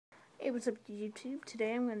Hey, what's up YouTube?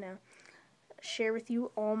 Today I'm going to share with you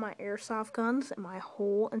all my airsoft guns and my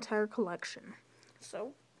whole entire collection.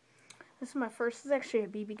 So, this is my first. This is actually a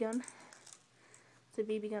BB gun. It's a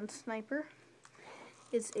BB gun sniper.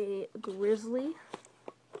 It's a grizzly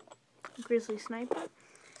sniper,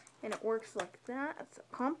 and it works like that. It's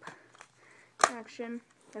a pump action.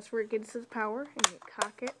 That's where it gets its power, and you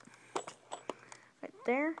cock it right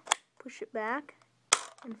there, push it back,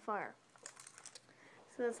 and fire.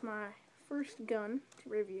 So that's my first gun to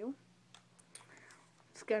review.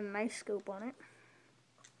 It's got a nice scope on it.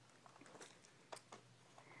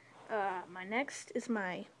 My next is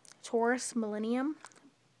my Taurus Millennium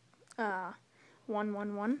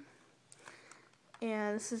 111,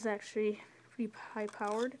 and this is actually pretty high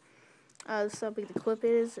powered. This is how big the clip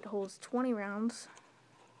is. It holds 20 rounds,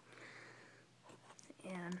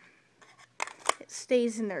 and it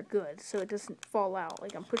stays in there good, so it doesn't fall out.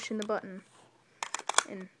 Like I'm pushing the button,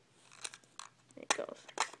 and it goes.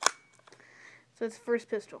 So it's the first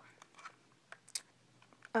pistol.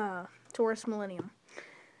 Taurus Millennium.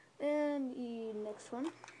 And the next one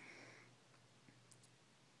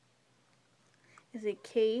is a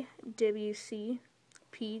KWC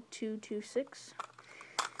P226.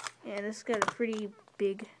 And this got a pretty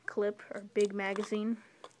big clip, or big magazine.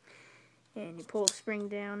 And you pull the spring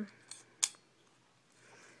down,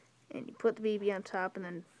 and you put the BB on top, and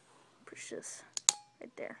then push this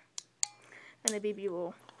right there. And the BB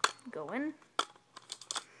will go in.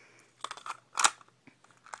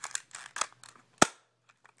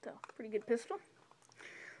 So, pretty good pistol.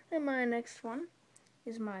 And my next one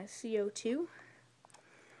is my CO2.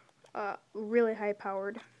 Really high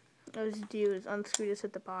powered. All you do is unscrew this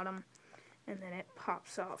at the bottom, and then it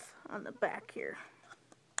pops off on the back here.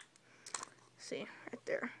 See, right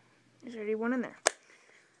there. There's already one in there.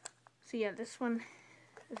 So yeah, this one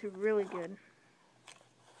is really good.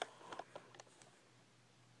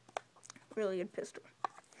 Really good pistol.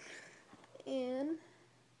 And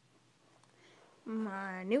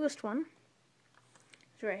my newest one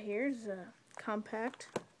is right here. It's a compact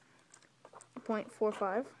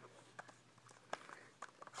 .45.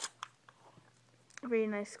 Very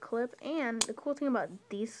nice clip. And the cool thing about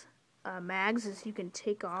these mags is you can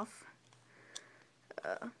take off.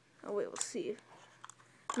 Oh wait, we'll see.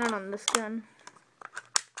 Not on this gun,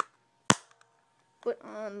 but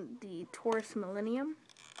on the Taurus Millennium,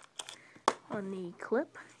 on the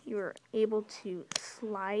clip, you're able to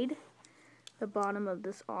slide the bottom of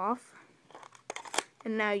this off,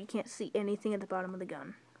 and now you can't see anything at the bottom of the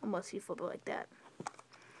gun unless you flip it like that.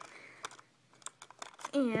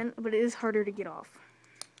 But it is harder to get off,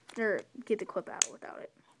 or get the clip out without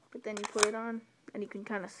it. But then you put it on, and you can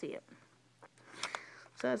kind of see it.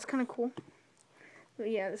 So that's kind of cool. But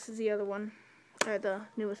yeah, this is the other one, or the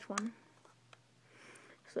newest one.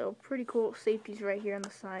 So pretty cool. Safety's right here on the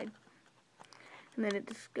side, and then it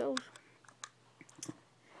just goes.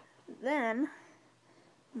 Then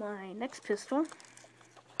my next pistol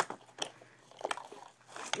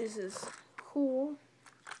is this cool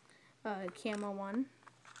camo one.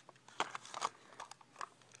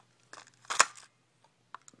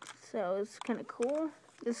 So it's kind of cool.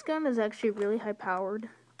 This gun is actually really high powered.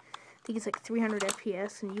 I think it's like 300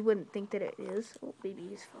 FPS, and you wouldn't think that it is. Oh,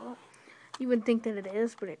 baby's fault. You wouldn't think that it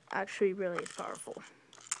is, but it actually really is powerful.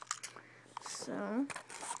 So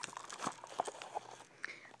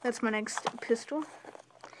that's my next pistol.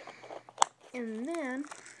 And then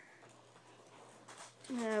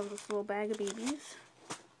I have this little bag of BBs.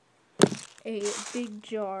 A big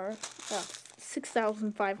jar of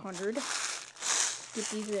 6,500. Get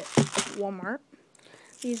these at Walmart.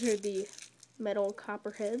 These are the metal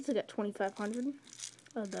copperheads. I got 2,500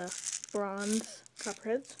 of the bronze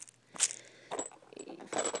copperheads.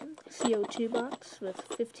 A CO2 box with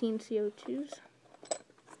 15 CO2s.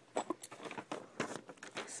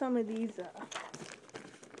 Some of these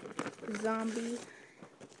zombie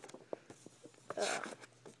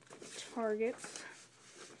targets,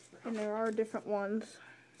 and there are different ones.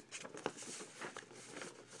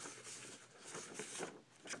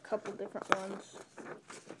 A couple different ones.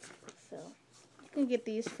 So you can get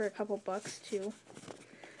these for a couple bucks too.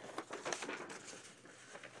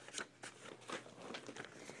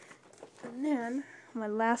 And then my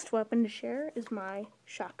last weapon to share is my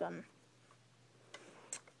shotgun.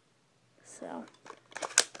 So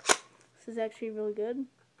this is actually really good.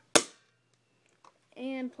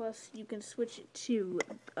 And plus you can switch it to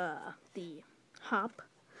the hop.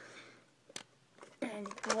 And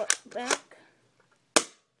you pull it back.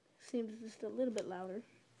 Seems just a little bit louder.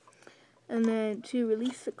 And then to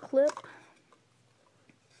release the clip,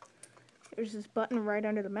 there's this button right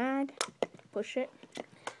under the mag. Push it,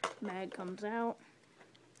 Mag comes out.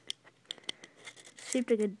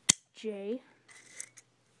 Shaped like a J.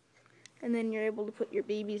 And then you're able to put your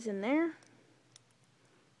babies in there.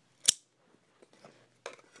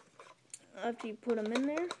 After you put them in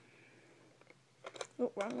there.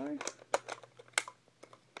 Oh, wrong one.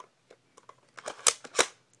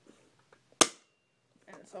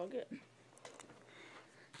 And it's all good.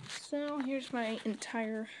 So here's my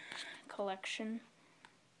entire collection.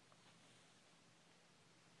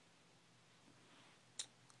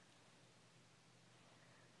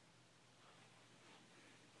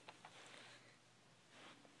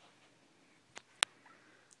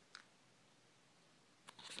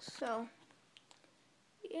 So,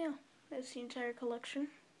 yeah, that's the entire collection.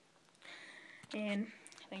 And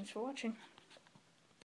thanks for watching.